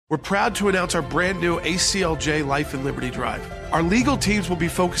We're proud to announce our brand new ACLJ Life and Liberty Drive. Our legal teams will be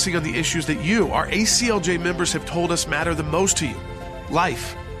focusing on the issues that you, our ACLJ members, have told us matter the most to you: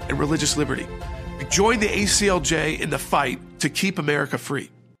 life and religious liberty. Join the ACLJ in the fight to keep America free.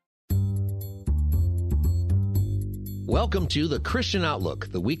 Welcome to The Christian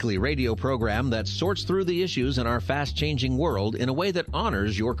Outlook, the weekly radio program that sorts through the issues in our fast-changing world in a way that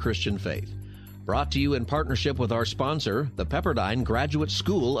honors your Christian faith. Brought to you in partnership with our sponsor, the Pepperdine Graduate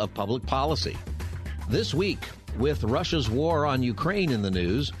School of Public Policy. This week, with Russia's war on Ukraine in the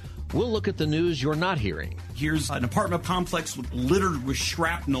news, we'll look at the news you're not hearing. Here's an apartment complex littered with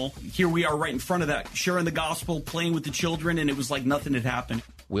shrapnel. Here we are right in front of that, sharing the gospel, playing with the children, and it was like nothing had happened.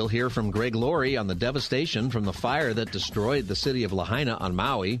 We'll hear from Greg Laurie on the devastation from the fire that destroyed the city of Lahaina on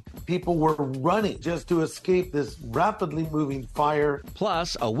Maui. People were running just to escape this rapidly moving fire.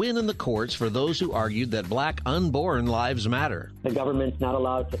 Plus, a win in the courts for those who argued that black unborn lives matter. The government's not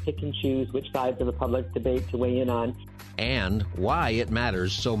allowed to pick and choose which sides of the public debate to weigh in on. And why it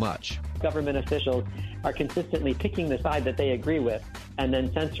matters so much. Government officials are consistently picking the side that they agree with and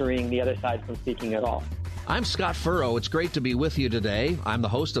then censoring the other side from speaking at all. I'm Scott Furrow. It's great to be with you today. I'm the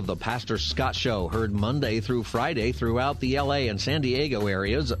host of the Pastor Scott Show, heard Monday through Friday throughout the LA and San Diego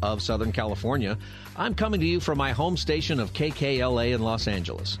areas of Southern California. I'm coming to you from my home station of KKLA in Los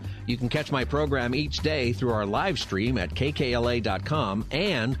Angeles. You can catch my program each day through our live stream at kkla.com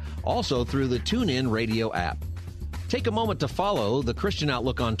and also through the TuneIn radio app. Take a moment to follow The Christian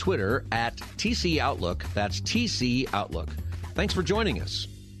Outlook on Twitter at TC Outlook. That's TC Outlook. Thanks for joining us.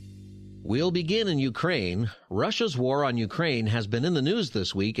 We'll begin in Ukraine. Russia's war on Ukraine has been in the news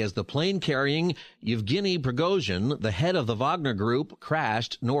this week as the plane carrying Yevgeny Prigozhin, the head of the Wagner Group,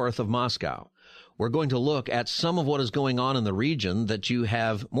 crashed north of Moscow. We're going to look at some of what is going on in the region that you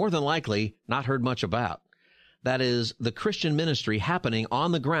have more than likely not heard much about. That is, the Christian ministry happening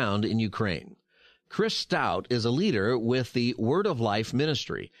on the ground in Ukraine. Kris Stout is a leader with the Word of Life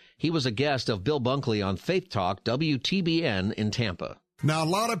ministry. He was a guest of Bill Bunkley on Faith Talk WTBN in Tampa. Now, a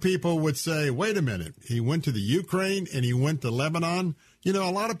lot of people would say, wait a minute, he went to the Ukraine and he went to Lebanon. You know,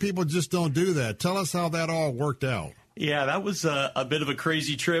 a lot of people just don't do that. Tell us how that all worked out. Yeah, that was a bit of a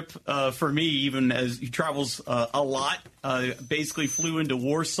crazy trip for me, even as he travels a lot. Basically flew into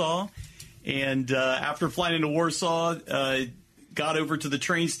Warsaw, and after flying into Warsaw, got over to the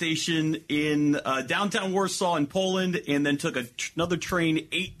train station in downtown Warsaw in Poland, and then took another train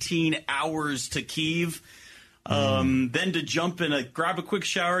 18 hours to Kyiv. Then to grab a quick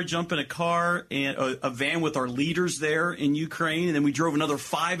shower, jump in a car and a van with our leaders there in Ukraine. And then we drove another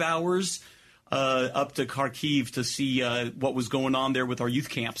 5 hours up to Kharkiv to see what was going on there with our youth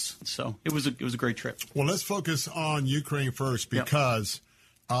camps. So it was a great trip. Well, let's focus on Ukraine first, because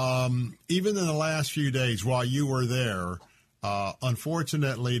even in the last few days while you were there,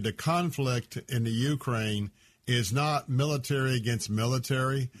 unfortunately, the conflict in the Ukraine is not military against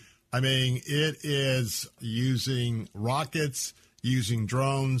military. I mean, it is using rockets, using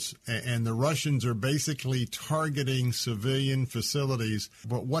drones, and the Russians are basically targeting civilian facilities.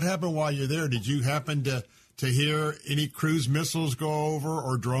 But what happened while you're there? Did you happen to hear any cruise missiles go over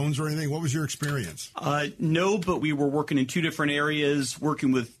or drones or anything? What was your experience? No, but we were working in two different areas,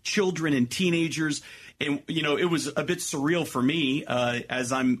 working with children and teenagers. And, you know, it was a bit surreal for me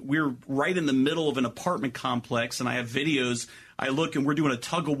we're right in the middle of an apartment complex, and I have videos. I look, and we're doing a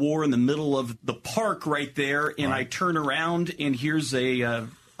tug of war in the middle of the park right there, and I turn around, and here's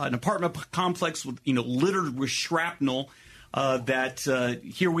an apartment complex with, littered with shrapnel.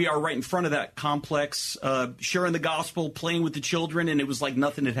 Here we are right in front of that complex, sharing the gospel, playing with the children, and it was like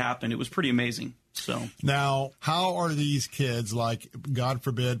nothing had happened. It was pretty amazing. So now, how are these kids, like, God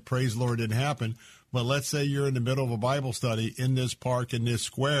forbid, praise the Lord, didn't happen, but let's say you're in the middle of a Bible study in this park, in this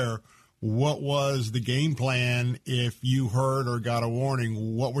square. What was the game plan if you heard or got a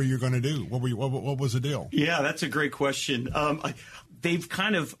warning? What were you going to do? What was the deal? Yeah, that's a great question. They've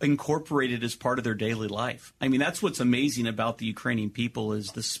kind of incorporated as part of their daily life. I mean, that's what's amazing about the Ukrainian people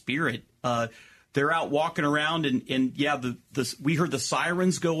is the spirit. They're out walking around, and we heard the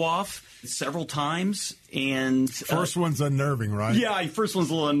sirens go off several times. And first one's unnerving, right? Yeah, first one's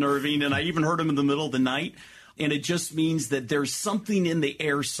a little unnerving, and I even heard them in the middle of the night. And it just means that there's something in the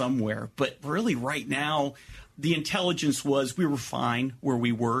air somewhere. But really right now, the intelligence was we were fine where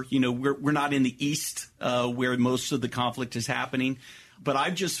we were. We're not in the east where most of the conflict is happening. But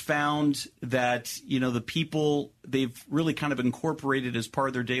I've just found that, the people, they've really kind of incorporated as part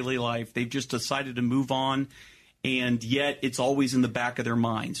of their daily life. They've just decided to move on. And yet it's always in the back of their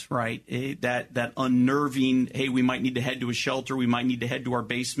minds, right? That unnerving, hey, we might need to head to a shelter. We might need to head to our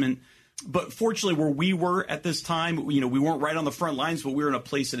basement. But fortunately, where we were at this time, we weren't right on the front lines, but we were in a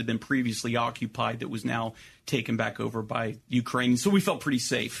place that had been previously occupied that was now taken back over by Ukraine. So we felt pretty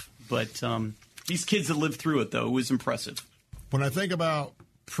safe. But these kids that lived through it, though, it was impressive. When I think about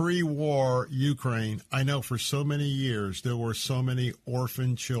pre-war Ukraine, I know for so many years there were so many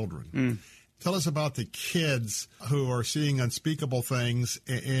orphan children. Tell us about the kids who are seeing unspeakable things,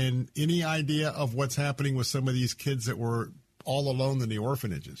 and any idea of what's happening with some of these kids that were all alone in the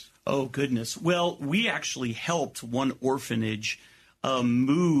orphanages. Oh, goodness. Well, we actually helped one orphanage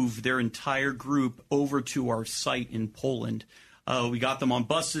move their entire group over to our site in Poland. We got them on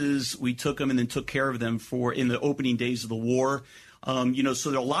buses. We took them and then took care of them in the opening days of the war.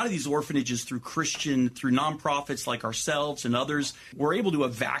 So there are a lot of these orphanages through nonprofits like ourselves and others were able to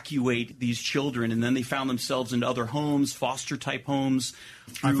evacuate these children, and then they found themselves in other homes, foster-type homes.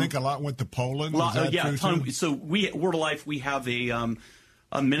 I think a lot went to Poland. A ton. So Word of Life, we have a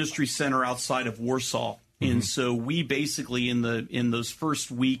ministry center outside of Warsaw. And so we basically, in those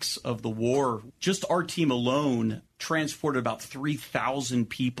first weeks of the war, just our team alone transported about 3,000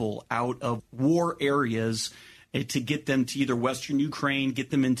 people out of war areas to get them to either Western Ukraine,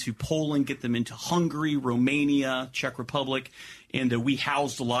 get them into Poland, get them into Hungary, Romania, Czech Republic. And we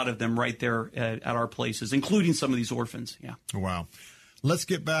housed a lot of them right there at our places, including some of these orphans. Yeah. Wow. Let's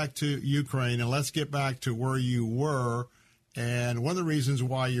get back to Ukraine, and let's get back to where you were. And one of the reasons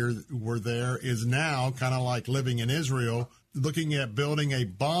why you were there is now kind of like living in Israel, looking at building a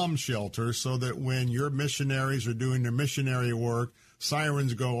bomb shelter so that when your missionaries are doing their missionary work,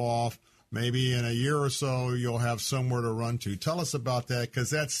 sirens go off. Maybe in a year or so, you'll have somewhere to run to. Tell us about that, because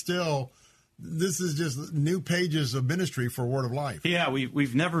this is just new pages of ministry for Word of Life. Yeah,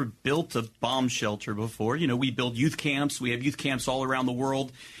 we've never built a bomb shelter before. We build youth camps. We have youth camps all around the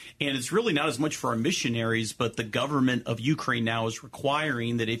world. And it's really not as much for our missionaries, but the government of Ukraine now is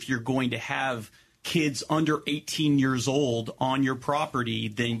requiring that if you're going to have kids under 18 years old on your property,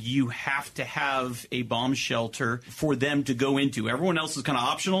 then you have to have a bomb shelter for them to go into. Everyone else is kind of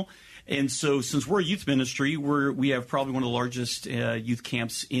optional. And so since we're a youth ministry, we have probably one of the largest youth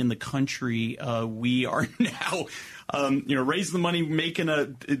camps in the country. We are now raising the money,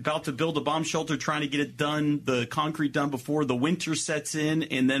 about to build a bomb shelter, trying to get it done, the concrete done before the winter sets in.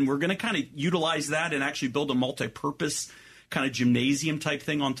 And then we're going to kind of utilize that and actually build a multi-purpose kind of gymnasium type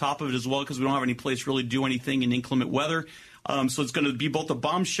thing on top of it as well, because we don't have any place really to do anything in inclement weather. So it's going to be both a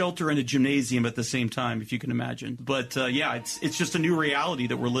bomb shelter and a gymnasium at the same time, if you can imagine. But it's just a new reality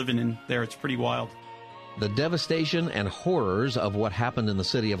that we're living in there. It's pretty wild. The devastation and horrors of what happened in the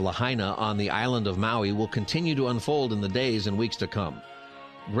city of Lahaina on the island of Maui will continue to unfold in the days and weeks to come.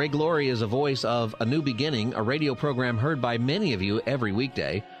 Greg Laurie is a voice of A New Beginning, a radio program heard by many of you every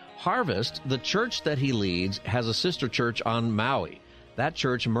weekday. Harvest, the church that he leads, has a sister church on Maui. That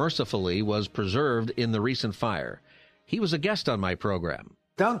church, mercifully, was preserved in the recent fire. He was a guest on my program.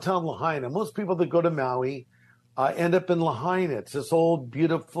 Downtown Lahaina, most people that go to Maui end up in Lahaina. It's this old,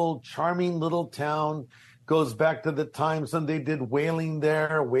 beautiful, charming little town. Goes back to the times when they did whaling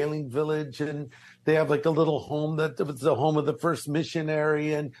there, whaling village, and they have like a little home that was the home of the first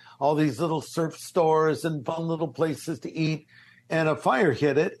missionary, and all these little surf stores and fun little places to eat. And a fire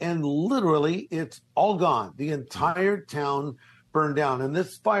hit it, and literally it's all gone. The entire town burned down, and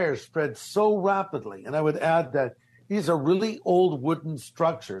this fire spread so rapidly. And I would add that these are really old wooden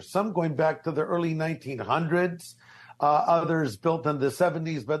structures, some going back to the early 1900s, others built in the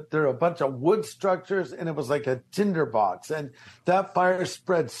 70s, but they're a bunch of wood structures, and it was like a tinderbox. And that fire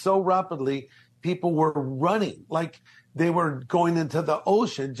spread so rapidly, people were running like they were going into the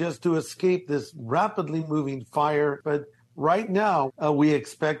ocean just to escape this rapidly moving fire. But right now, we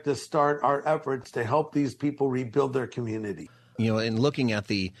expect to start our efforts to help these people rebuild their community. In looking at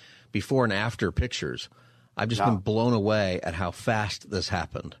the before and after pictures, I've just been blown away at how fast this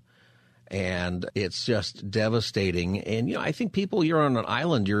happened. And it's just devastating. And, I think you're on an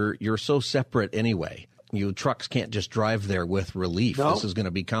island, you're so separate anyway. Trucks can't just drive there with relief. No. This is going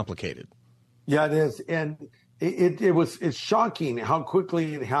to be complicated. Yeah, it is. And it's shocking how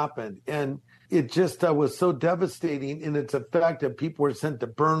quickly it happened. And it just was so devastating in its effect that people were sent to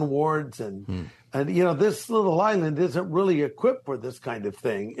burn wards. And this little island isn't really equipped for this kind of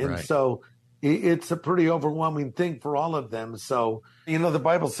thing. And so it's a pretty overwhelming thing for all of them. So, the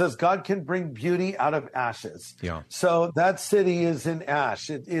Bible says God can bring beauty out of ashes. Yeah. So that city is in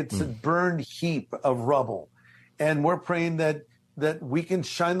ash. It's a burned heap of rubble. And we're praying that we can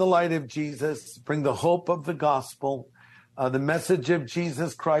shine the light of Jesus, bring the hope of the gospel, the message of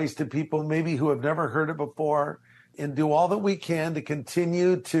Jesus Christ to people maybe who have never heard it before, and do all that we can to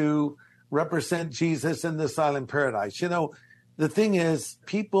continue to represent Jesus in this island paradise. the thing is,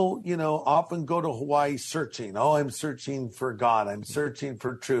 people, often go to Hawaii searching. Oh, I'm searching for God. I'm searching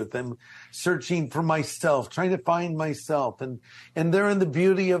for truth. I'm searching for myself, trying to find myself. And they're in the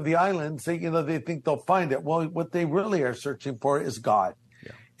beauty of the islands. They think they'll find it. Well, what they really are searching for is God.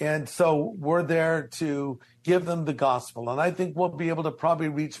 Yeah. And so we're there to give them the gospel. And I think we'll be able to probably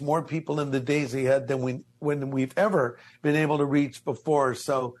reach more people in the days ahead than we've ever been able to reach before.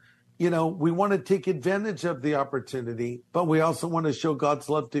 So, we want to take advantage of the opportunity, but we also want to show God's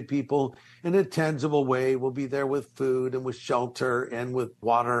love to people in a tangible way. We'll be there with food and with shelter and with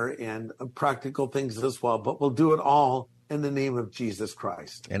water and practical things as well, but we'll do it all in the name of Jesus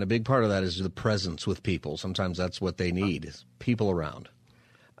Christ. And a big part of that is the presence with people. Sometimes that's what they need, is people around.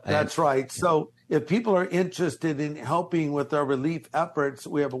 That's right. So if people are interested in helping with our relief efforts,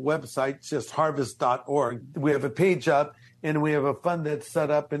 we have a website, just harvest.org. We have a page up. And we have a fund that's set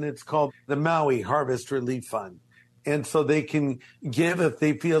up, and it's called the Maui Harvest Relief Fund. And so they can give if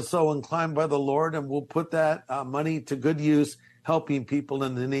they feel so inclined by the Lord, and we'll put that money to good use, helping people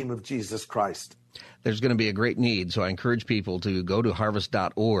in the name of Jesus Christ. There's going to be a great need, so I encourage people to go to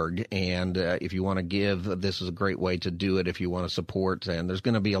harvest.org, and if you want to give, this is a great way to do it if you want to support. And there's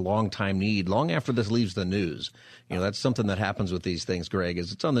going to be a long-time need, long after this leaves the news. That's something that happens with these things, Greg,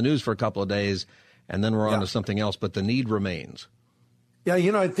 is it's on the news for a couple of days, and then we're on to something else, but the need remains. Yeah,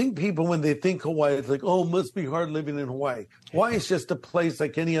 I think people, when they think Hawaii, it's like, oh, it must be hard living in Hawaii. Hawaii is just a place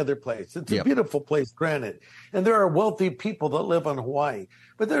like any other place. It's a beautiful place, granted. And there are wealthy people that live on Hawaii.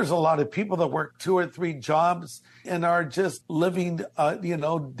 But there's a lot of people that work 2 or 3 jobs and are just living,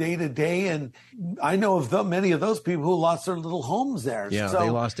 day to day. And I know of many of those people who lost their little homes there. Yeah, so they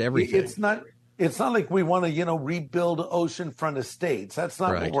lost everything. It's not like we want to, rebuild oceanfront estates. That's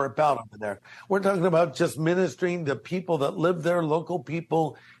not what we're about over there. We're talking about just ministering to people that live there, local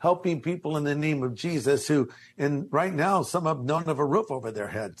people, helping people in the name of Jesus and right now, some of them don't have a roof over their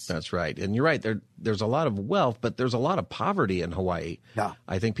heads. That's right. And you're right. There's a lot of wealth, but there's a lot of poverty in Hawaii. Yeah.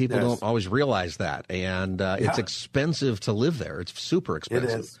 I think people don't always realize that. And it's expensive to live there. It's super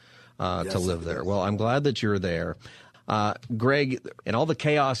expensive to live there. Well, I'm glad that you're there. Greg, in all the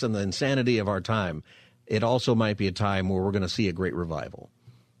chaos and the insanity of our time, it also might be a time where we're going to see a great revival.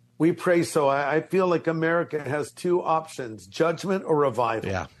 We pray so. I feel like America has 2 options, judgment or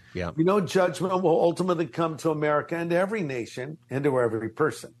revival. Yeah. Judgment will ultimately come to America and to every nation and to every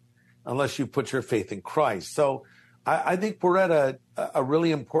person, unless you put your faith in Christ. So I think we're at a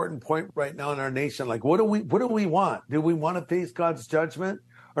really important point right now in our nation. Like, what do we want? Do we want to face God's judgment?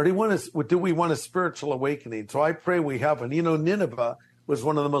 Or do we want a spiritual awakening? So I pray we have one. Nineveh was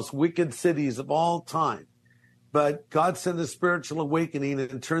one of the most wicked cities of all time. But God sent a spiritual awakening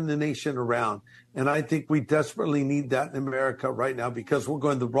and turned the nation around. And I think we desperately need that in America right now because we're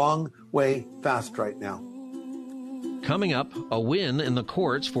going the wrong way fast right now. Coming up, a win in the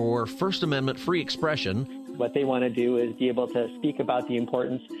courts for First Amendment free expression. What they want to do is be able to speak about the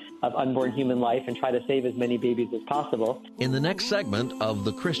importance of unborn human life and try to save as many babies as possible. In the next segment of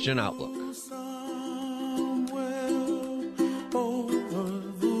The Christian Outlook.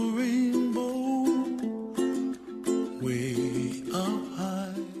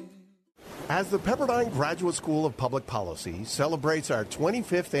 As the Pepperdine Graduate School of Public Policy celebrates our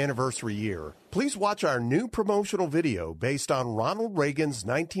 25th anniversary year, please watch our new promotional video based on Ronald Reagan's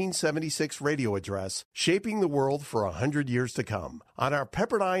 1976 radio address, Shaping the World for 100 Years to Come, on our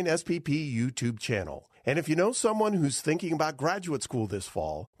Pepperdine SPP YouTube channel. And if you know someone who's thinking about graduate school this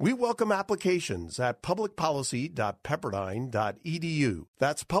fall, we welcome applications at publicpolicy.pepperdine.edu.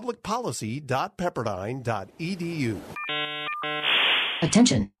 That's publicpolicy.pepperdine.edu.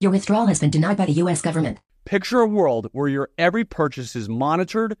 Attention, your withdrawal has been denied by the U.S. government. Picture a world where your every purchase is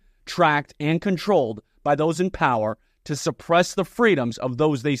monitored, tracked, and controlled by those in power to suppress the freedoms of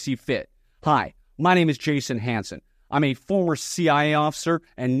those they see fit. Hi, my name is Jason Hansen. I'm a former CIA officer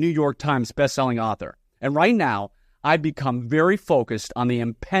and New York Times bestselling author. And right now, I've become very focused on the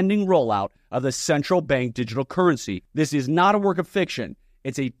impending rollout of the central bank digital currency. This is not a work of fiction.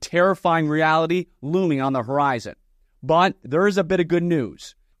 It's a terrifying reality looming on the horizon. But there is a bit of good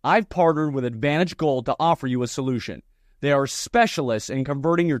news. I've partnered with Advantage Gold to offer you a solution. They are specialists in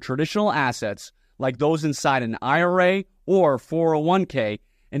converting your traditional assets, like those inside an IRA or 401k,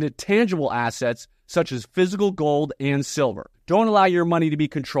 into tangible assets such as physical gold and silver. Don't allow your money to be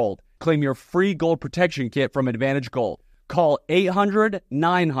controlled. Claim your free gold protection kit from Advantage Gold. Call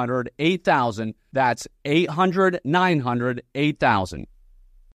 800-900-8000. That's 800-900-8000.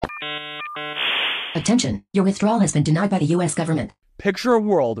 Attention, your withdrawal has been denied by the U.S. government. Picture a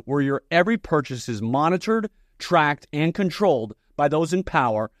world where your every purchase is monitored, tracked, and controlled by those in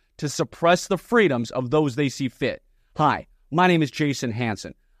power to suppress the freedoms of those they see fit. Hi, My name is Jason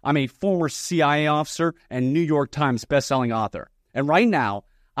Hanson. I'm a former CIA officer and New York Times bestselling author. And right now,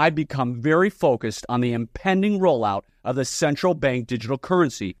 I've become very focused on the impending rollout of the central bank digital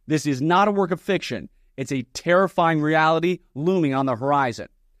currency. This is not a work of fiction. It's a terrifying reality looming on the horizon.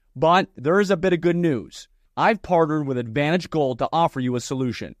 But there is a bit of good news. I've partnered with Advantage Gold to offer you a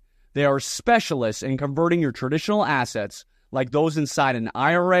solution. They are specialists in converting your traditional assets, like those inside an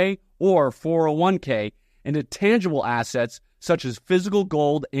IRA or 401k, into tangible assets such as physical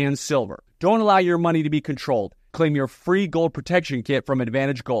gold and silver. Don't allow your money to be controlled. Claim your free gold protection kit from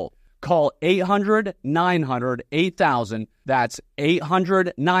Advantage Gold. Call 800-900-8000. That's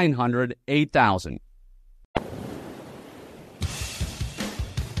 800-900-8000.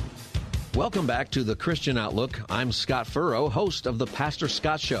 Welcome back to the Christian Outlook. I'm Scott Furrow, host of the Pastor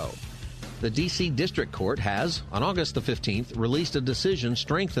Scott Show. The D.C. District Court has, on August the 15th, released a decision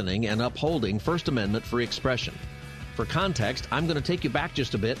strengthening and upholding First Amendment free expression. For context, I'm going to take you back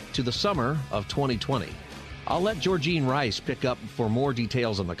just a bit to the summer of 2020. I'll let Georgene Rice pick up for more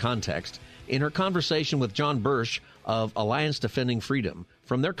details on the context in her conversation with John Bursch of Alliance Defending Freedom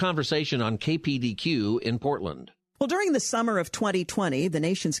from their conversation on KPDQ in Portland. Well, during the summer of 2020, the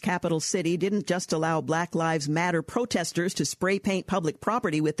nation's capital city didn't just allow Black Lives Matter protesters to spray paint public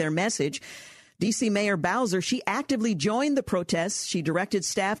property with their message. D.C. Mayor Bowser, she actively joined the protests. She directed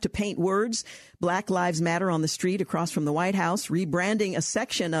staff to paint words, Black Lives Matter, on the street across from the White House, rebranding a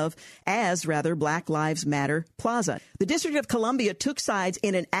section as Black Lives Matter Plaza. The District of Columbia took sides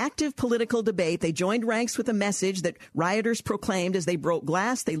in an active political debate. They joined ranks with a message that rioters proclaimed as they broke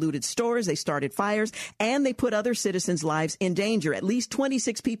glass, they looted stores, they started fires, and they put other citizens' lives in danger. At least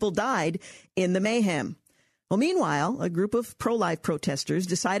 26 people died in the mayhem. Well, meanwhile, a group of pro-life protesters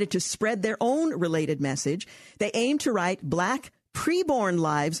decided to spread their own related message. They aimed to write Black Preborn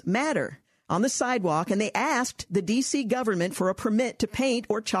Lives Matter on the sidewalk, and they asked the D.C. government for a permit to paint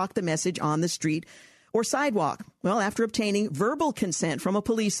or chalk the message on the street or sidewalk. Well, after obtaining verbal consent from a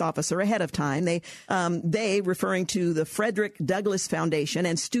police officer ahead of time, they referring to the Frederick Douglass Foundation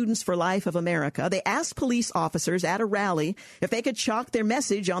and Students for Life of America, they asked police officers at a rally if they could chalk their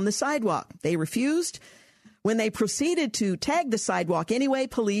message on the sidewalk. They refused. When they proceeded to tag the sidewalk anyway,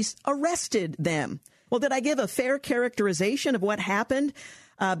 police arrested them. Well, did I give a fair characterization of what happened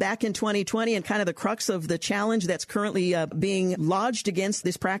back in 2020 and kind of the crux of the challenge that's currently being lodged against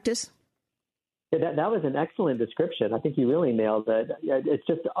this practice? Yeah, that was an excellent description. I think you really nailed it. It's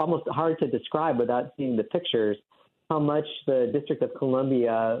just almost hard to describe without seeing the pictures how much the District of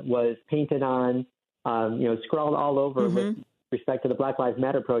Columbia was painted on, scrawled all over with respect to the Black Lives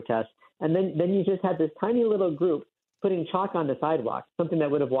Matter protests. And then you just had this tiny little group putting chalk on the sidewalk, something that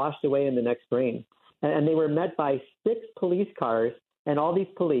would have washed away in the next rain. And they were met by 6 police cars and all these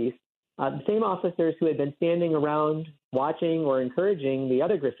police, the same officers who had been standing around watching or encouraging the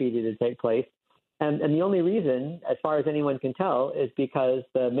other graffiti to take place. And the only reason, as far as anyone can tell, is because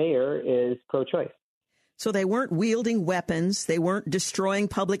the mayor is pro-choice. So they weren't wielding weapons. They weren't destroying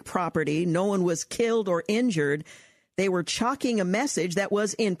public property. No one was killed or injured. They were chalking a message that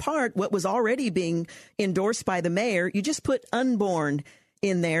was in part what was already being endorsed by the mayor. You just put unborn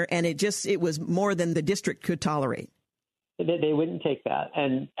in there, and it was more than the district could tolerate. They wouldn't take that.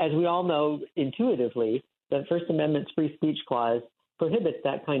 And as we all know intuitively, the First Amendment's free speech clause prohibits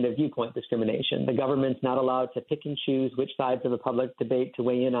that kind of viewpoint discrimination. The government's not allowed to pick and choose which sides of a public debate to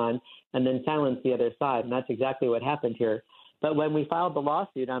weigh in on and then silence the other side. And that's exactly what happened here. But when we filed the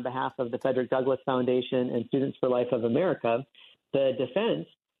lawsuit on behalf of the Frederick Douglass Foundation and Students for Life of America, the defense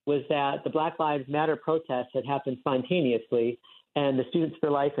was that the Black Lives Matter protests had happened spontaneously, and the Students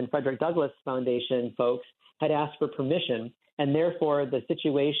for Life and Frederick Douglass Foundation folks had asked for permission, and therefore the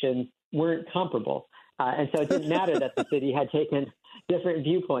situations weren't comparable. And so it didn't matter that the city had taken different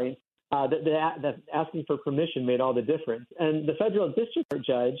viewpoints. The asking for permission made all the difference. And the federal district court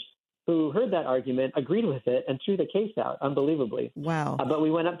judge who heard that argument agreed with it and threw the case out, unbelievably. Wow. But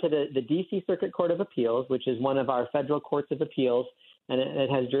we went up to the D.C. Circuit Court of Appeals, which is one of our federal courts of appeals, and it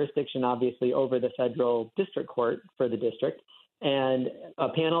has jurisdiction, obviously, over the federal district court for the district. And a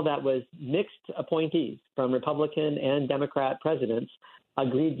panel that was mixed appointees from Republican and Democrat presidents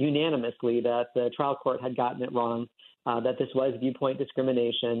agreed unanimously that the trial court had gotten it wrong, that this was viewpoint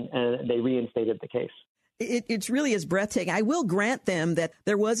discrimination, and they reinstated the case. It really is breathtaking. I will grant them that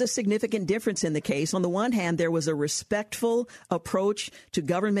there was a significant difference in the case. On the one hand, there was a respectful approach to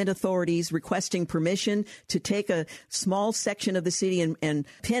government authorities requesting permission to take a small section of the city and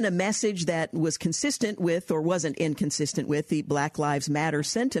pin a message that was consistent with, or wasn't inconsistent with, the Black Lives Matter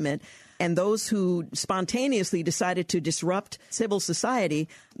sentiment. And those who spontaneously decided to disrupt civil society,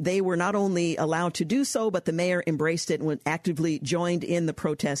 they were not only allowed to do so, but the mayor embraced it and actively joined in the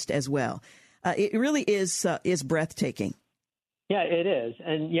protest as well. It really is breathtaking. Yeah, it is.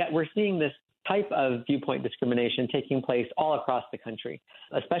 And yet we're seeing this type of viewpoint discrimination taking place all across the country,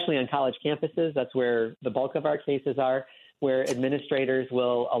 especially on college campuses. That's where the bulk of our cases are, where administrators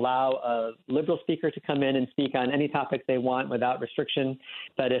will allow a liberal speaker to come in and speak on any topic they want without restriction.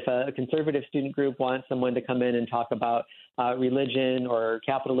 But if a conservative student group wants someone to come in and talk about religion or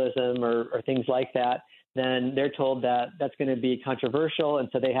capitalism or things like that, then they're told that that's going to be controversial, and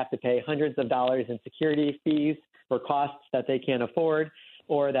so they have to pay hundreds of dollars in security fees for costs that they can't afford,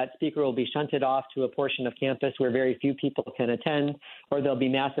 or that speaker will be shunted off to a portion of campus where very few people can attend, or there'll be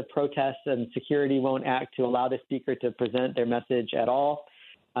massive protests and security won't act to allow the speaker to present their message at all.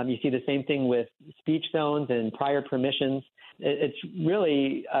 You see the same thing with speech zones and prior permissions. It's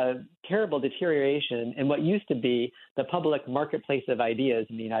really a terrible deterioration in what used to be the public marketplace of ideas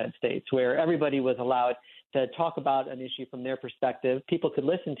in the United States, where everybody was allowed to talk about an issue from their perspective. People could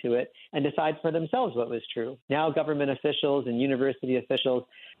listen to it and decide for themselves what was true. Now government officials and university officials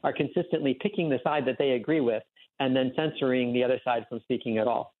are consistently picking the side that they agree with and then censoring the other side from speaking at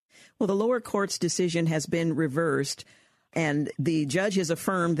all. Well, the lower court's decision has been reversed, and the judge has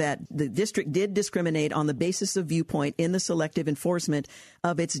affirmed that the district did discriminate on the basis of viewpoint in the selective enforcement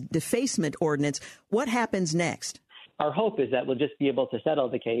of its defacement ordinance. What happens next? Our hope is that we'll just be able to settle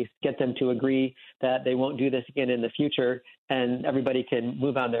the case, get them to agree that they won't do this again in the future, and everybody can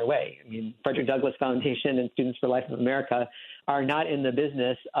move on their way. I mean, Frederick Douglass Foundation and Students for Life of America are not in the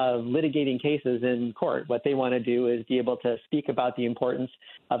business of litigating cases in court. What they want to do is be able to speak about the importance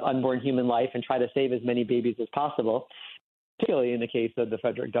of unborn human life and try to save as many babies as possible, particularly in the case of the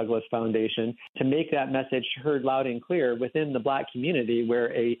Frederick Douglass Foundation, to make that message heard loud and clear within the Black community,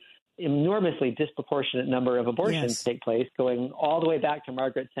 where a enormously disproportionate number of abortions take place, going all the way back to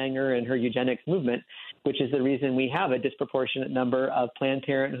Margaret Sanger and her eugenics movement, which is the reason we have a disproportionate number of Planned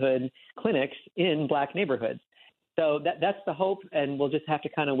Parenthood clinics in Black neighborhoods. So that's the hope, and we'll just have to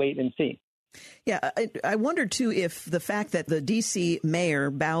kind of wait and see. Yeah, I wonder, too, if the fact that the D.C. mayor,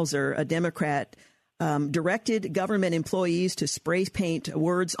 Bowser, a Democrat, directed government employees to spray paint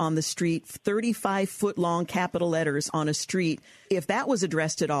words on the street, 35-foot-long capital letters on a street. If that was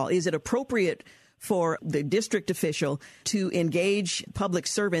addressed at all, is it appropriate for the district official to engage public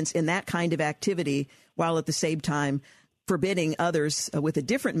servants in that kind of activity while at the same time forbidding others with a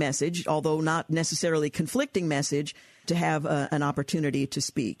different message, although not necessarily conflicting message, to have an opportunity to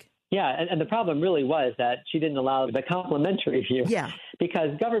speak? Yeah, and the problem really was that she didn't allow the complimentary view. Yeah.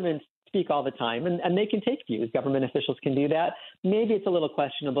 Because governments speak all the time, and they can take views. Government officials can do that. Maybe it's a little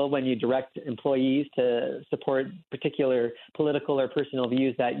questionable when you direct employees to support particular political or personal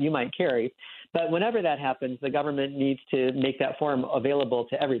views that you might carry. But whenever that happens, the government needs to make that forum available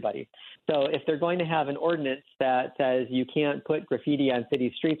to everybody. So if they're going to have an ordinance that says you can't put graffiti on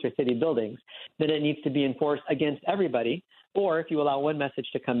city streets or city buildings, then it needs to be enforced against everybody. Or if you allow one message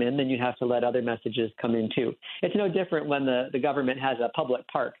to come in, then you have to let other messages come in too. It's no different when the government has a public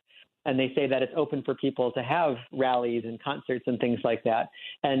park and they say that it's open for people to have rallies and concerts and things like that.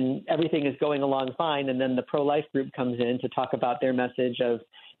 And everything is going along fine. And then the pro-life group comes in to talk about their message of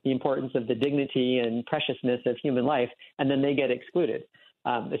the importance of the dignity and preciousness of human life, and then they get excluded.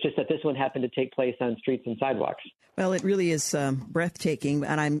 It's just that this one happened to take place on streets and sidewalks. Well, it really is breathtaking.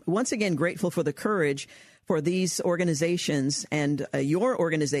 And I'm once again grateful for the courage for these organizations and your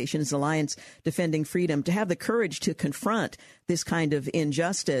organization's Alliance Defending Freedom to have the courage to confront this kind of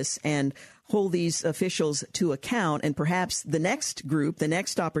injustice and hold these officials to account. And perhaps the next group, the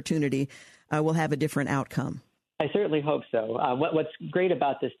next opportunity, will have a different outcome. I certainly hope so. What's great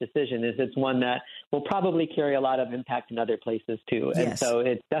about this decision is it's one that will probably carry a lot of impact in other places, too. Yes. And so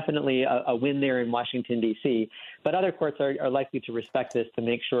it's definitely a win there in Washington, D.C. But other courts are likely to respect this to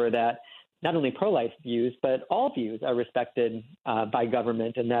make sure that not only pro-life views, but all views are respected by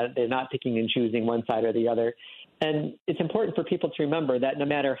government and that they're not picking and choosing one side or the other. And it's important for people to remember that no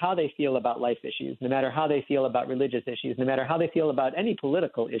matter how they feel about life issues, no matter how they feel about religious issues, no matter how they feel about any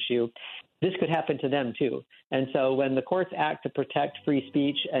political issue, this could happen to them too. And so when the courts act to protect free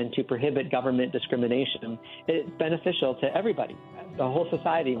speech and to prohibit government discrimination, it's beneficial to everybody. The whole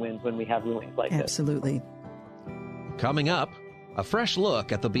society wins when we have rulings like this. Absolutely. Coming up, A fresh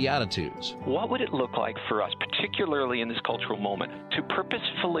look at the Beatitudes. What would it look like for us, particularly in this cultural moment, to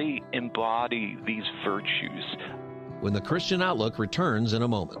purposefully embody these virtues? When the Christian Outlook returns in a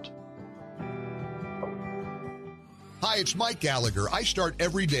moment. Hi, it's Mike Gallagher. I start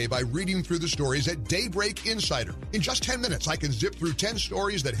every day by reading through the stories at Daybreak Insider. In just 10 minutes, I can zip through 10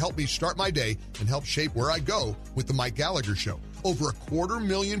 stories that help me start my day and help shape where I go with The Mike Gallagher Show. Over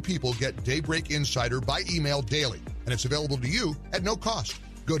 250,000 people get Daybreak Insider by email daily, and it's available to you at no cost.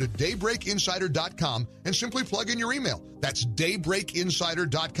 Go to daybreakinsider.com and simply plug in your email. That's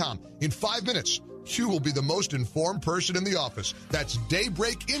daybreakinsider.com. In 5 minutes, you will be the most informed person in the office. That's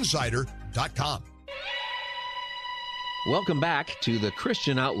daybreakinsider.com. Welcome back to the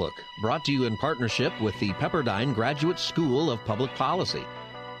Christian Outlook, brought to you in partnership with the Pepperdine Graduate School of Public Policy.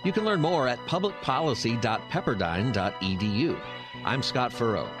 You can learn more at publicpolicy.pepperdine.edu. I'm Scott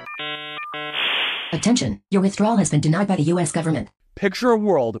Furrow. Attention, your withdrawal has been denied by the U.S. government. Picture a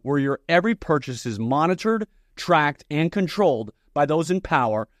world where your every purchase is monitored, tracked, and controlled by those in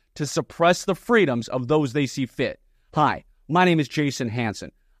power to suppress the freedoms of those they see fit. Hi, my name is Jason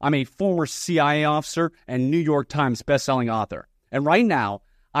Hansen. I'm a former CIA officer and New York Times bestselling author. And right now,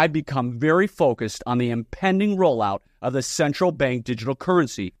 I've become very focused on the impending rollout of the central bank digital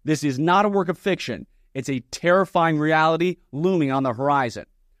currency. This is not a work of fiction. It's a terrifying reality looming on the horizon.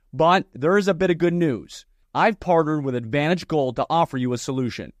 But there is a bit of good news. I've partnered with Advantage Gold to offer you a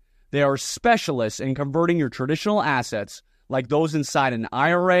solution. They are specialists in converting your traditional assets, like those inside an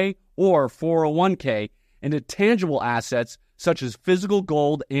IRA or 401k, into tangible assets such as physical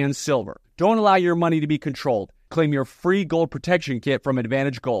gold and silver. Don't allow your money to be controlled. Claim your free gold protection kit from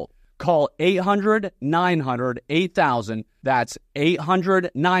Advantage Gold. Call 800-900-8000. That's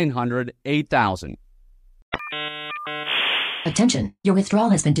 800-900-8000. Attention, your withdrawal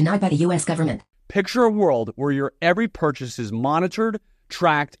has been denied by the U.S. government. Picture a world where your every purchase is monitored,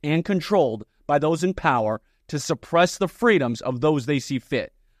 tracked, and controlled by those in power to suppress the freedoms of those they see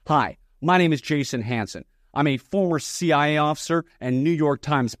fit. Hi, my name is Jason Hansen. I'm a former CIA officer and New York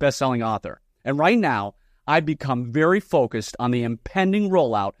Times bestselling author. And right now, I've become very focused on the impending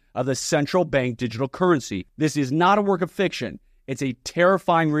rollout of the central bank digital currency. This is not a work of fiction. It's a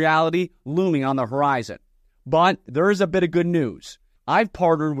terrifying reality looming on the horizon. But there is a bit of good news. I've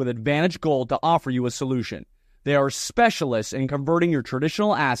partnered with Advantage Gold to offer you a solution. They are specialists in converting your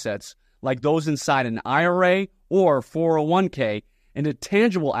traditional assets, like those inside an IRA or 401k, into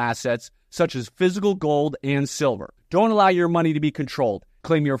tangible assets such as physical gold and silver. Don't allow your money to be controlled.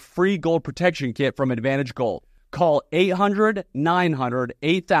 Claim your free gold protection kit from Advantage Gold. Call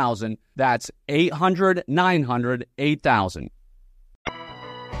 800-900-8000. That's 800-900-8000.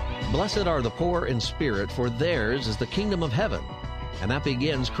 Blessed are the poor in spirit, for theirs is the kingdom of heaven. And that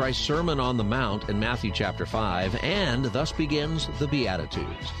begins Christ's Sermon on the Mount in Matthew chapter 5, and thus begins the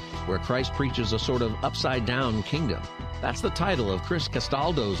Beatitudes, where Christ preaches a sort of upside-down kingdom. That's the title of Kris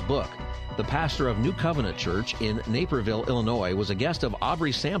Castaldo's book. The pastor of New Covenant Church in Naperville, Illinois, was a guest of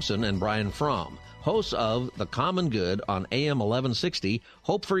Aubrey Sampson and Brian Fromm, hosts of The Common Good on AM 1160,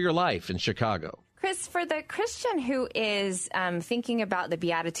 Hope for Your Life in Chicago. Kris, for the Christian who is thinking about the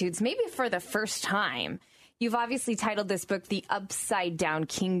Beatitudes, maybe for the first time, you've obviously titled this book, The Upside Down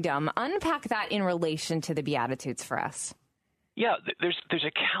Kingdom. Unpack that in relation to the Beatitudes for us. Yeah, there's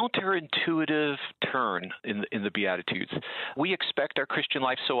a counterintuitive turn in the Beatitudes. We expect our Christian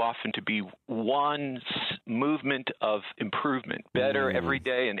life so often to be one movement of improvement, better every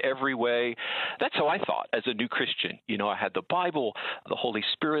day in every way. That's how I thought as a new Christian. You know, I had the Bible, the Holy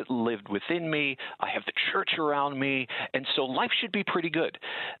Spirit lived within me, I have the church around me, and so life should be pretty good.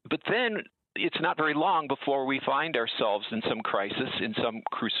 But then it's not very long before we find ourselves in some crisis, in some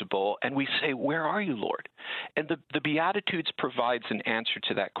crucible, and we say, where are you, Lord? And the Beatitudes provides an answer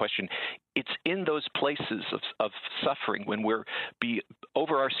to that question. It's in those places of suffering, when we're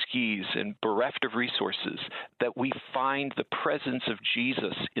over our skis and bereft of resources, that we find the presence of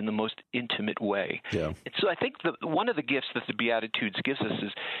Jesus in the most intimate way. Yeah. And so I think one of the gifts that the Beatitudes gives us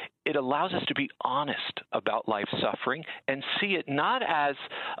is it allows us to be honest about life's suffering and see it not as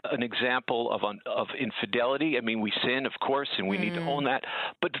an example of infidelity. I mean, we sin, of course, and we need to own that.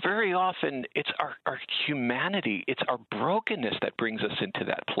 But very often it's our humanity, it's our brokenness that brings us into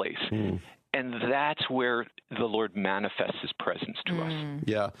that place. And that's where the Lord manifests his presence to us.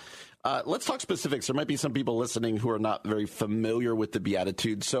 Yeah. Let's talk specifics. There might be some people listening who are not very familiar with the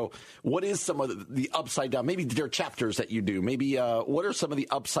Beatitudes. So what is some of the upside down? Maybe there are chapters that you do. Maybe what are some of the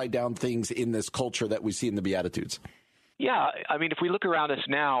upside down things in this culture that we see in the Beatitudes? Yeah, I mean, if we look around us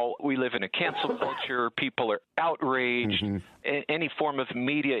now, we live in a cancel culture. People are outraged. any form of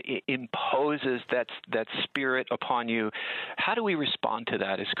media imposes that spirit upon you, how do we respond to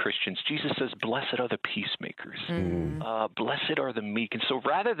that as Christians? Jesus says, blessed are the peacemakers. Blessed are the meek. And so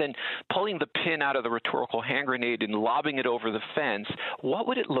rather than pulling the pin out of the rhetorical hand grenade and lobbing it over the fence, what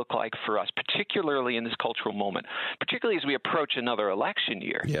would it look like for us, particularly in this cultural moment, particularly as we approach another election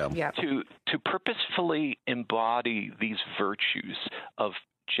year, to purposefully embody these virtues of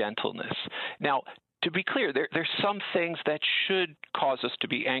gentleness? Now, to be clear, there's some things that should cause us to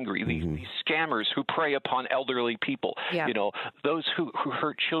be angry. These scammers who prey upon elderly people, those who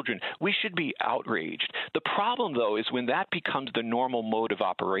hurt children. We should be outraged. The problem, though, is when that becomes the normal mode of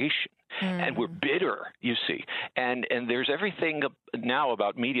operation. And we're bitter, you see. And there's everything now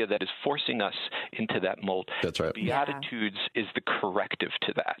about media that is forcing us into that mold. That's right. Beatitudes is the corrective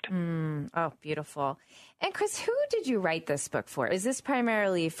to that. Oh, beautiful. And Kris, who did you write this book for? Is this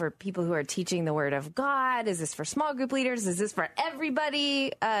primarily for people who are teaching the Word of God? Is this for small group leaders? Is this for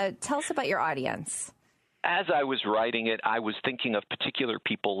everybody? Tell us about your audience. As I was writing it, I was thinking of particular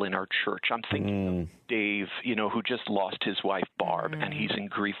people in our church. I'm thinking of Dave, who just lost his wife, Barb, and he's in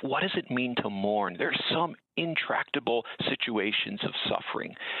grief. What does it mean to mourn? There's some intractable situations of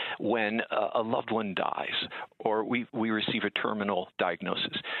suffering when a loved one dies or we receive a terminal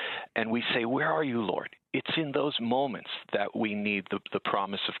diagnosis. And we say, where are you, Lord? It's in those moments that we need the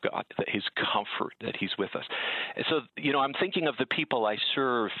promise of God, that his comfort, that he's with us. And so, I'm thinking of the people I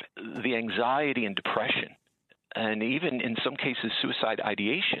serve, the anxiety and depression, and even in some cases suicide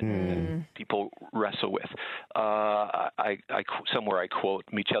ideation that people wrestle with. Somewhere I quote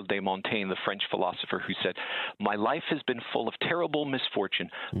Michel de Montaigne, the French philosopher, who said, "My life has been full of terrible misfortune,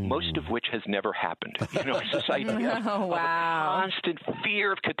 most of which has never happened." It's this idea of a constant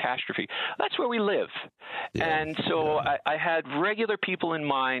fear of catastrophe. That's where we live. And so I had regular people in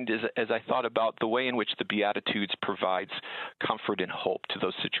mind as I thought about the way in which the Beatitudes provides comfort and hope to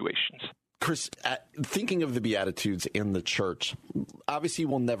those situations. Kris, thinking of the Beatitudes in the church, obviously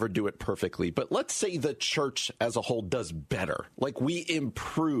we'll never do it perfectly, but let's say the church as a whole does better. Like we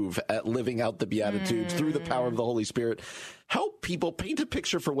improve at living out the Beatitudes through the power of the Holy Spirit. Help people paint a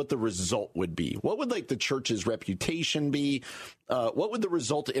picture for what the result would be. What would the church's reputation be? What would the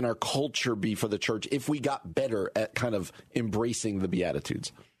result in our culture be for the church if we got better at kind of embracing the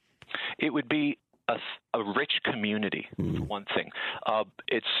Beatitudes? It would be a rich community, one thing.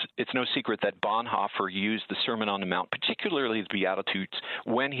 It's no secret that Bonhoeffer used the Sermon on the Mount, particularly the Beatitudes,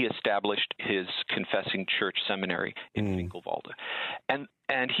 when he established his confessing church seminary in Finkelwalde. And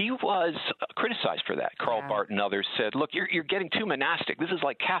he was criticized for that. Karl Barth and others said, look, you're getting too monastic. This is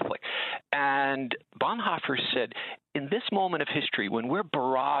like Catholic. And Bonhoeffer said, in this moment of history, when we're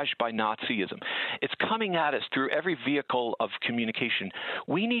barraged by Nazism, it's coming at us through every vehicle of communication.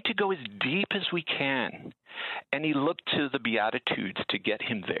 We need to go as deep as we can. And he looked to the Beatitudes to get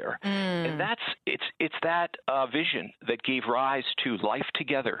him there. And it's that vision that gave rise to Life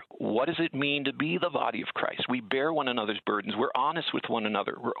Together. What does it mean to be the body of Christ? We bear one another's burdens. We're honest with one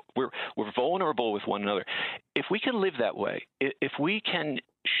another. We're vulnerable with one another. If we can live that way, if we can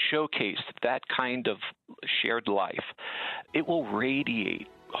showcase that kind of shared life, it will radiate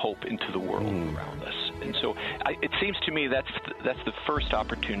hope into the world around us. And so it seems to me that's the first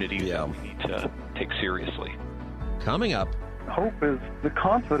opportunity that we need to take seriously. Coming up, hope is the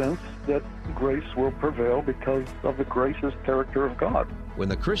confidence that grace will prevail because of the gracious character of God. When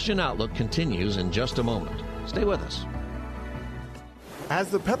the Christian Outlook continues in just a moment. Stay with us. As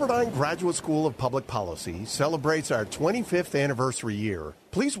the Pepperdine Graduate School of Public Policy celebrates our 25th anniversary year,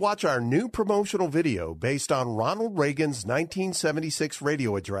 please watch our new promotional video based on Ronald Reagan's 1976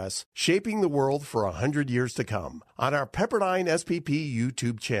 radio address, Shaping the World for 100 Years to Come, on our Pepperdine SPP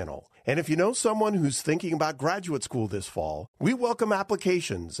YouTube channel. And if you know someone who's thinking about graduate school this fall, we welcome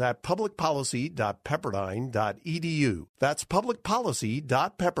applications at publicpolicy.pepperdine.edu. That's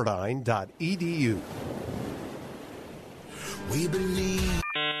publicpolicy.pepperdine.edu. We believe.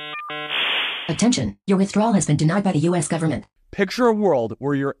 Attention, your withdrawal has been denied by the U.S. government. Picture a world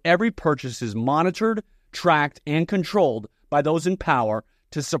where your every purchase is monitored, tracked, and controlled by those in power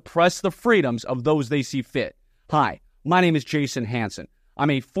to suppress the freedoms of those they see fit. Hi, my name is Jason Hansen. I'm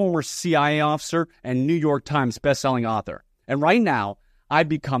a former CIA officer and New York Times bestselling author. And right now, I've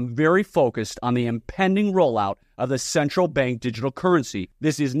become very focused on the impending rollout of the central bank digital currency.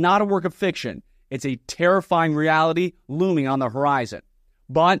 This is not a work of fiction. It's a terrifying reality looming on the horizon.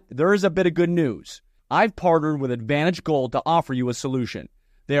 But there is a bit of good news. I've partnered with Advantage Gold to offer you a solution.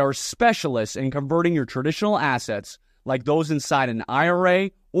 They are specialists in converting your traditional assets, like those inside an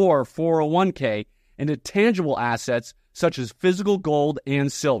IRA or 401k, into tangible assets such as physical gold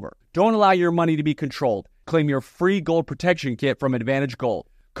and silver. Don't allow your money to be controlled. Claim your free gold protection kit from Advantage Gold.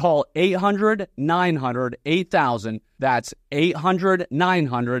 Call 800-900-8000. That's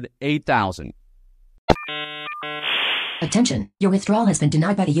 800-900-8000. Attention, your withdrawal has been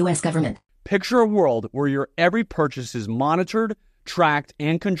denied by the U.S. government. Picture a world where your every purchase is monitored, tracked,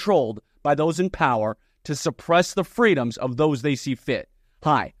 and controlled by those in power to suppress the freedoms of those they see fit.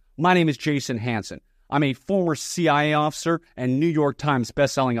 Hi, my name is Jason Hansen. I'm a former CIA officer and New York Times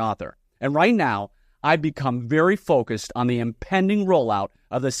bestselling author. And right now, I've become very focused on the impending rollout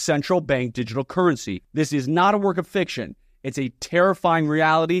of the central bank digital currency. This is not a work of fiction. It's a terrifying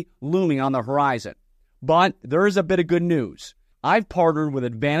reality looming on the horizon. But there is a bit of good news. I've partnered with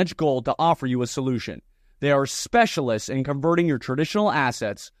Advantage Gold to offer you a solution. They are specialists in converting your traditional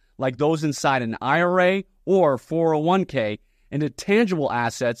assets, like those inside an IRA or 401k, into tangible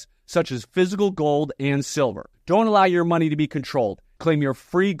assets such as physical gold and silver. Don't allow your money to be controlled. Claim your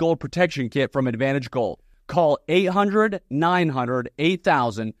free gold protection kit from Advantage Gold. Call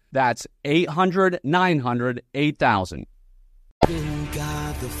 800-900-8000. That's 800-900-8000. In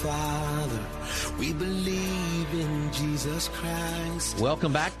God the Father, we believe in Jesus Christ.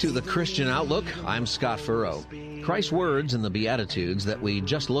 Welcome back to the Christian Outlook. I'm Scott Furrow. Christ's words in the Beatitudes that we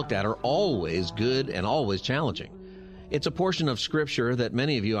just looked at are always good and always challenging. It's a portion of Scripture that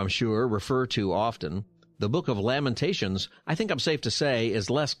many of you, I'm sure, refer to often. The Book of Lamentations, I think I'm safe to say,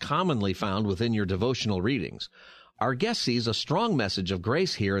 is less commonly found within your devotional readings. Our guest sees a strong message of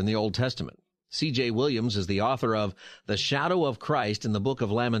grace here in the Old Testament. C.J. Williams is the author of The Shadow of Christ in the Book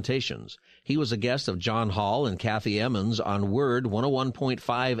of Lamentations. He was a guest of John Hall and Kathy Emmons on Word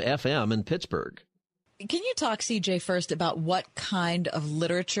 101.5 FM in Pittsburgh. Can you talk, C.J., first about what kind of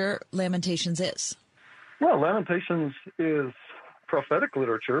literature Lamentations is? Well, Lamentations is prophetic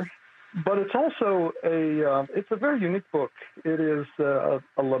literature, but it's also it's a very unique book. It is a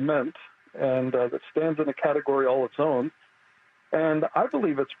lament, and that stands in a category all its own. And I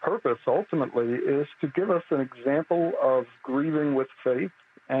believe its purpose ultimately is to give us an example of grieving with faith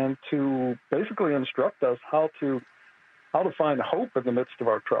and to basically instruct us how to find hope in the midst of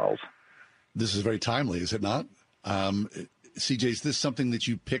our trials. This is very timely, is it not? CJ, is this something that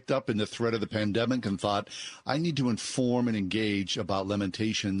you picked up in the thread of the pandemic and thought, I need to inform and engage about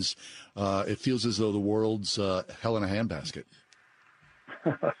Lamentations? It feels as though the world's hell in a handbasket.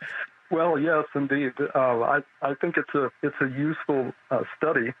 Well, yes, indeed. I think it's a useful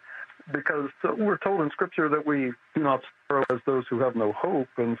study because we're told in Scripture that we do not sorrow as those who have no hope,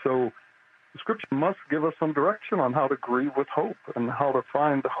 and so Scripture must give us some direction on how to grieve with hope and how to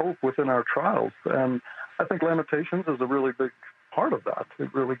find hope within our trials. And I think Lamentations is a really big part of that.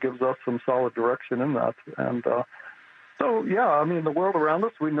 It really gives us some solid direction in that. And so, yeah, I mean, the world around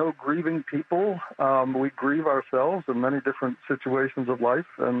us, we know grieving people. We grieve ourselves in many different situations of life.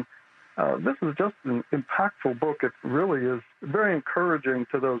 And this is just an impactful book. It really is very encouraging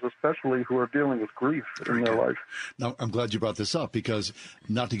to those, especially who are dealing with grief in their life. Now, I'm glad you brought this up because,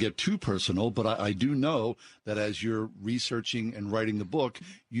 not to get too personal, but I do know that as you're researching and writing the book,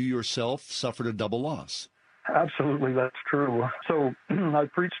 you yourself suffered a double loss. Absolutely, that's true. So I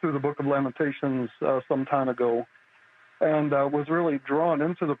preached through the Book of Lamentations some time ago and was really drawn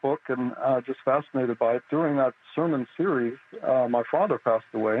into the book and just fascinated by it. During that sermon series, my father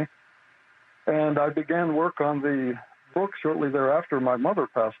passed away. And I began work on the book shortly thereafter. My mother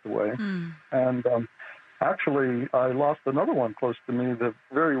passed away. And actually, I lost another one close to me the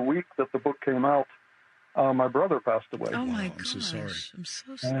very week that the book came out. My brother passed away. Oh, my gosh. I'm so sorry. I'm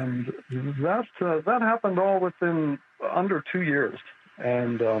so sorry. And that happened all within under 2 years.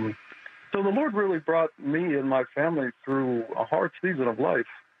 And so the Lord really brought me and my family through a hard season of life.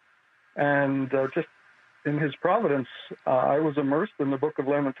 And just in His providence, I was immersed in the Book of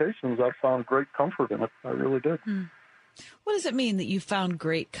Lamentations. I found great comfort in it. I really did. What does it mean that you found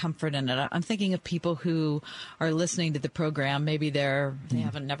great comfort in it? I'm thinking of people who are listening to the program. Maybe they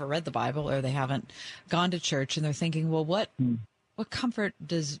haven't never read the Bible or they haven't gone to church, and they're thinking, well, what comfort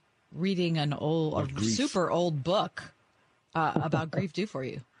does reading a super old book about grief do for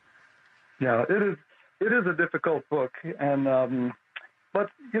you? Yeah, it is a difficult book, and but,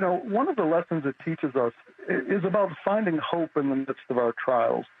 you know, one of the lessons it teaches us is about finding hope in the midst of our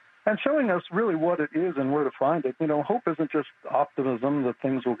trials and showing us really what it is and where to find it. You know, hope isn't just optimism that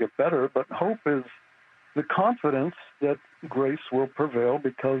things will get better, but hope is the confidence that grace will prevail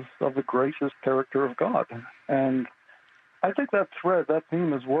because of the gracious character of God. And I think that thread, that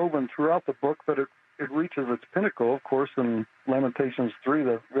theme is woven throughout the book, but it reaches its pinnacle, of course, in Lamentations 3,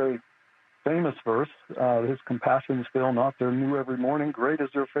 the very famous verse, His compassions fail not, they're new every morning, great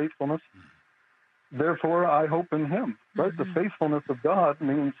is their faithfulness. therefore I hope in him, right? The faithfulness of God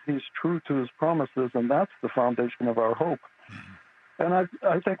means he's true to his promises, and that's the foundation of our hope. And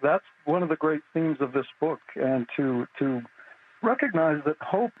I think that's one of the great themes of this book, and to recognize that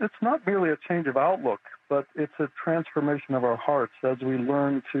hope, it's not merely a change of outlook, but it's a transformation of our hearts as we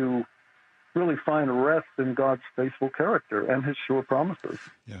learn to really find rest in God's faithful character and his sure promises.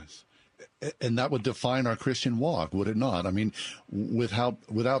 Yes. And that would define our Christian walk, would it not? I mean,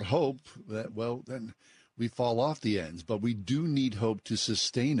 without hope, then we fall off the ends. But we do need hope to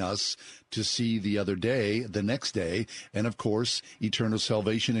sustain us to see the other day, the next day. And, of course, eternal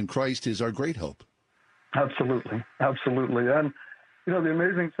salvation in Christ is our great hope. Absolutely. Absolutely. And, the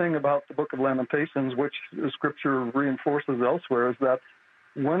amazing thing about the Book of Lamentations, which the Scripture reinforces elsewhere, is that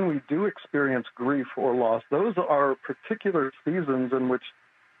when we do experience grief or loss, those are particular seasons in which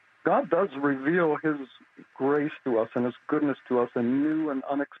God does reveal his grace to us and his goodness to us in new and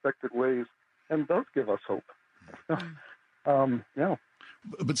unexpected ways, and does give us hope. Yeah.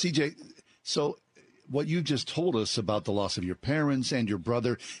 But CJ, so what you just told us about the loss of your parents and your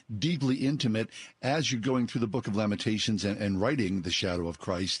brother, deeply intimate, as you're going through the Book of Lamentations and writing The Shadow of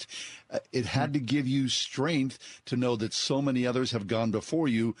Christ, it had to give you strength to know that so many others have gone before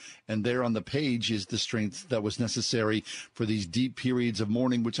you, and there on the page is the strength that was necessary for these deep periods of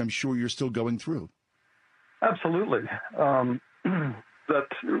mourning, which I'm sure you're still going through. Absolutely. That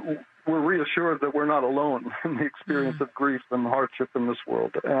we're reassured that we're not alone in the experience of grief and hardship in this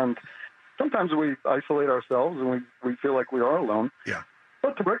world. And sometimes we isolate ourselves and we feel like we are alone. Yeah.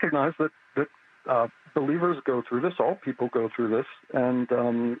 But to recognize that believers go through this, all people go through this, and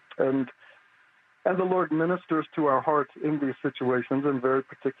the Lord ministers to our hearts in these situations in very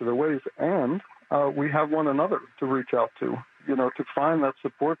particular ways, and we have one another to reach out to, to find that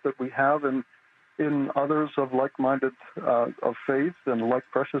support that we have in others of like-minded of faith and like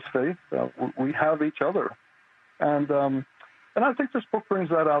precious faith. We have each other, and I think this book brings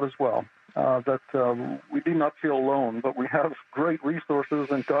that out as well. That we do not feel alone, but we have great resources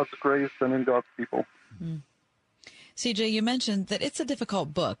in God's grace and in God's people. Mm-hmm. CJ, you mentioned that it's a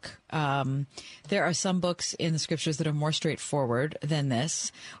difficult book. There are some books in the scriptures that are more straightforward than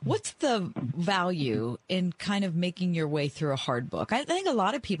this. What's the value in kind of making your way through a hard book? I think a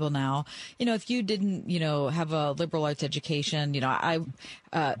lot of people now, if you didn't, have a liberal arts education, I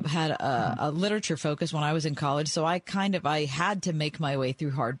had a literature focus when I was in college, so I had to make my way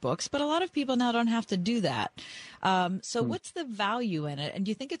through hard books. But a lot of people now don't have to do that. So what's the value in it? And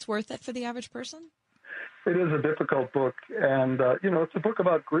do you think it's worth it for the average person? It is a difficult book, and, it's a book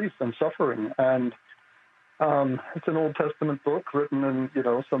about grief and suffering, and it's an Old Testament book written in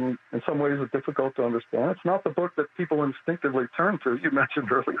some ways it's difficult to understand. It's not the book that people instinctively turn to. You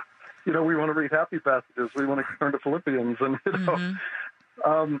mentioned earlier, we want to read happy passages. We want to turn to Philippians, and,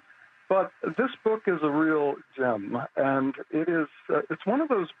 but this book is a real gem, and it's one of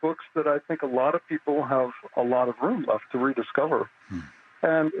those books that I think a lot of people have a lot of room left to rediscover.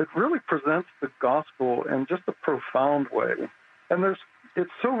 And it really presents the gospel in just a profound way. And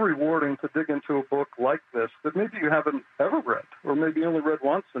it's so rewarding to dig into a book like this that maybe you haven't ever read, or maybe only read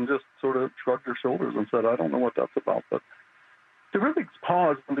once and just sort of shrugged your shoulders and said, I don't know what that's about. But to really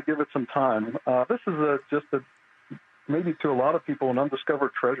pause and to give it some time, this is maybe to a lot of people an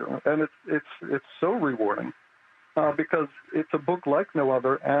undiscovered treasure. And it's so rewarding because it's a book like no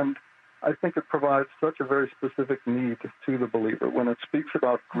other, and I think it provides such a very specific need to the believer when it speaks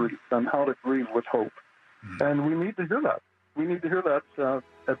about grief and how to grieve with hope. And we need to hear that. We need to hear that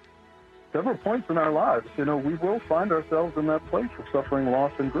at several points in our lives. We will find ourselves in that place of suffering,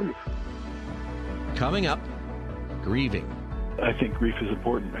 loss, and grief. Coming up, grieving. I think grief is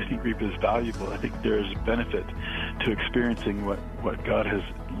important. I think grief is valuable. I think there is benefit to experiencing what God has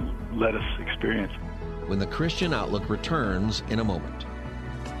let us experience. When the Christian Outlook returns in a moment.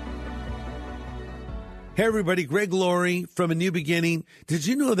 Hey, everybody, Greg Laurie from A New Beginning. Did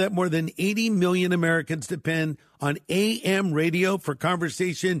you know that more than 80 million Americans depend on AM radio for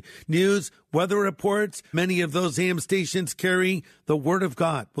conversation, news, weather reports? Many of those AM stations carry the Word of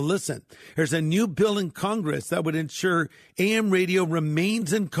God. Well, listen, there's a new bill in Congress that would ensure AM radio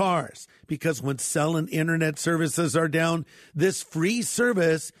remains in cars, because when cell and internet services are down, this free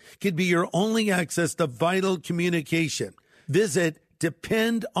service could be your only access to vital communication. Visit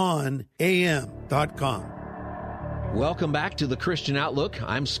dependonam.com. Welcome back to the Christian Outlook.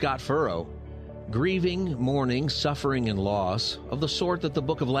 I'm Scott Furrow. Grieving, mourning, suffering, and loss, of the sort that the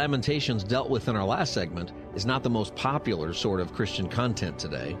Book of Lamentations dealt with in our last segment, is not the most popular sort of Christian content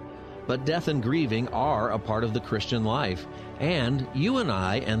today. But death and grieving are a part of the Christian life, and you and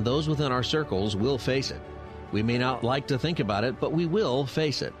I and those within our circles will face it. We may not like to think about it, but we will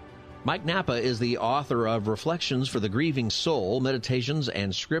face it. Mike Nappa is the author of Reflections for the Grieving Soul, Meditations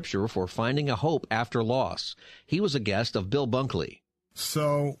and Scripture for Finding a Hope After Loss. He was a guest of Bill Bunkley.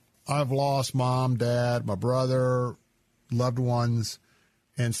 So I've lost mom, dad, my brother, loved ones,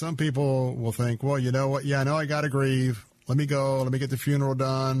 and some people will think, well, you know what? Yeah, I know I got to grieve. Let me go. Let me get the funeral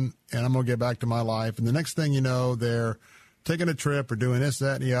done, and I'm going to get back to my life. And the next thing you know, they're taking a trip or doing this,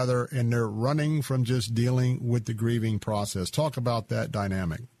 that, and the other, and they're running from just dealing with the grieving process. Talk about that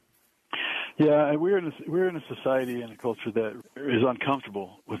dynamic. Yeah, we're in a society and a culture that is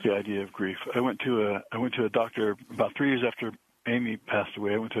uncomfortable with the idea of grief. I went to a doctor about 3 years after Amy passed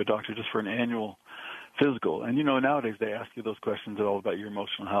away. I went to a doctor just for an annual physical. And, nowadays they ask you those questions all about your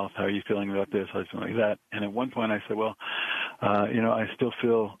emotional health. How are you feeling about this? How are you feeling like that? And at one point I said, well, I still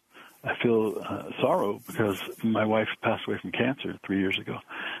feel sorrow because my wife passed away from cancer 3 years ago.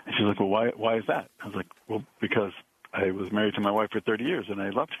 And she's like, well, why is that? I was like, well, because I was married to my wife for 30 years, and I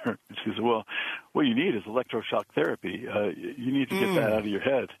loved her. And she said, well, what you need is electroshock therapy. You need to get that out of your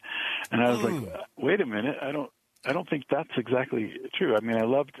head. And I was like, wait a minute, I don't think that's exactly true. I mean, I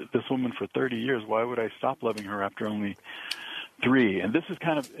loved this woman for 30 years. Why would I stop loving her after only 3? And this is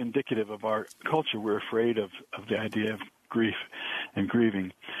kind of indicative of our culture. We're afraid of the idea of grief and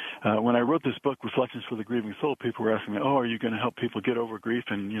grieving. When I wrote this book, Reflections for the Grieving Soul, people were asking me, are you going to help people get over grief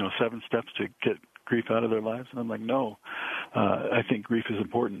and, 7 steps to get grief out of their lives? And I'm like, no. I think grief is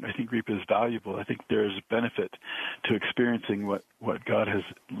important. I think grief is valuable. I think there's benefit to experiencing what God has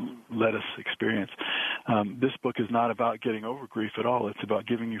let us experience. This book is not about getting over grief at all. It's about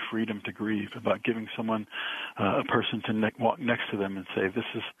giving you freedom to grieve, about giving someone, a person to walk next to them and say, this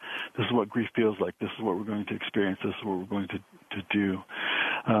is what grief feels like. This is what we're going to experience. This is what we're going to do.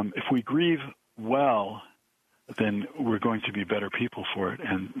 If we grieve well, then we're going to be better people for it.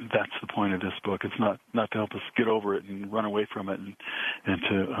 And that's the point of this book. It's not to help us get over it and run away from it and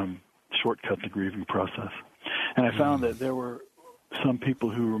to shortcut the grieving process. And I found that there were some people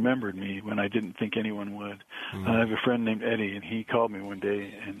who remembered me when I didn't think anyone would. I have a friend named Eddie, and he called me one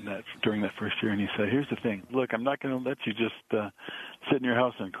day during that first year, and he said, here's the thing. Look, I'm not going to let you just sit in your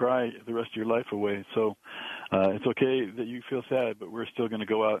house and cry the rest of your life away. So it's okay that you feel sad, but we're still going to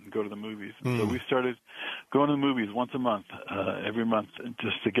go out and go to the movies. So we started going to the movies once a month, every month,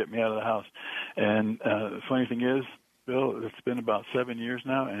 just to get me out of the house. And the funny thing is, Bill, it's been about 7 years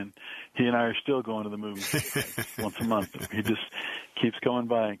now, and he and I are still going to the movies once a month. He just keeps coming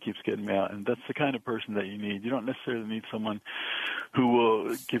by and keeps getting me out, and that's the kind of person that you need. You don't necessarily need someone who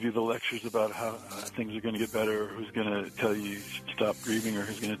will give you the lectures about how things are going to get better, or who's going to tell you to stop grieving, or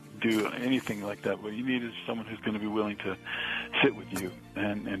who's going to do anything like that. What you need is someone who's going to be willing to sit with you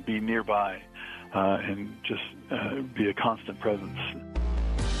and be nearby and just be a constant presence.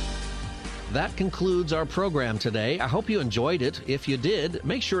 That concludes our program today. I hope you enjoyed it. If you did,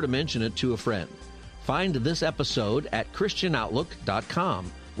 make sure to mention it to a friend. Find this episode at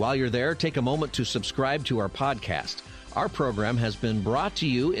ChristianOutlook.com. While you're there, take a moment to subscribe to our podcast. Our program has been brought to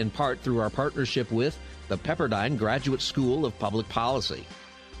you in part through our partnership with the Pepperdine Graduate School of Public Policy.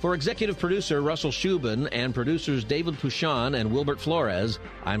 For executive producer Russell Shubin and producers David Pouchon and Wilbert Flores,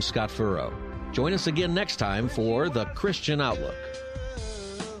 I'm Scott Furrow. Join us again next time for The Christian Outlook.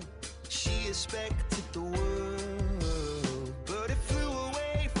 She expected the world, but it flew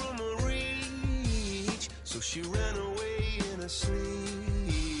away from her reach. So she ran away in her sleep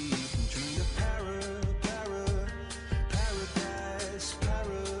and dreamed of paradise.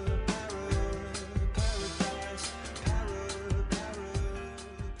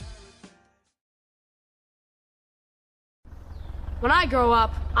 When I grow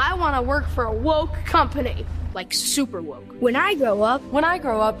up, I want to work for a woke company. Like super woke. When I grow up,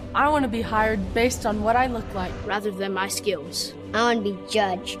 I want to be hired based on what I look like rather than my skills. I want to be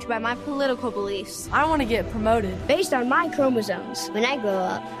judged by my political beliefs. I want to get promoted based on my chromosomes. When I grow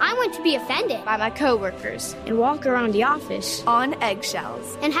up, I want to be offended by my coworkers and walk around the office on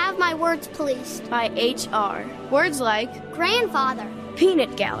eggshells and have my words policed by HR. Words like grandfather,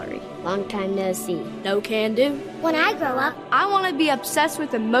 peanut gallery, long time no see, no can do. When I grow up, I want to be obsessed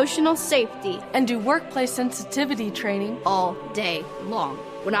with emotional safety and do workplace sensitivity training all day long.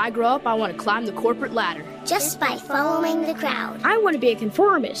 When I grow up, I want to climb the corporate ladder. Just by following the crowd. I want to be a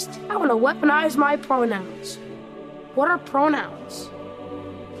conformist. I want to weaponize my pronouns. What are pronouns?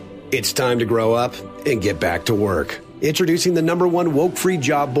 It's time to grow up and get back to work. Introducing the #1 woke-free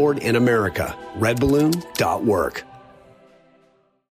job board in America, redballoon.work.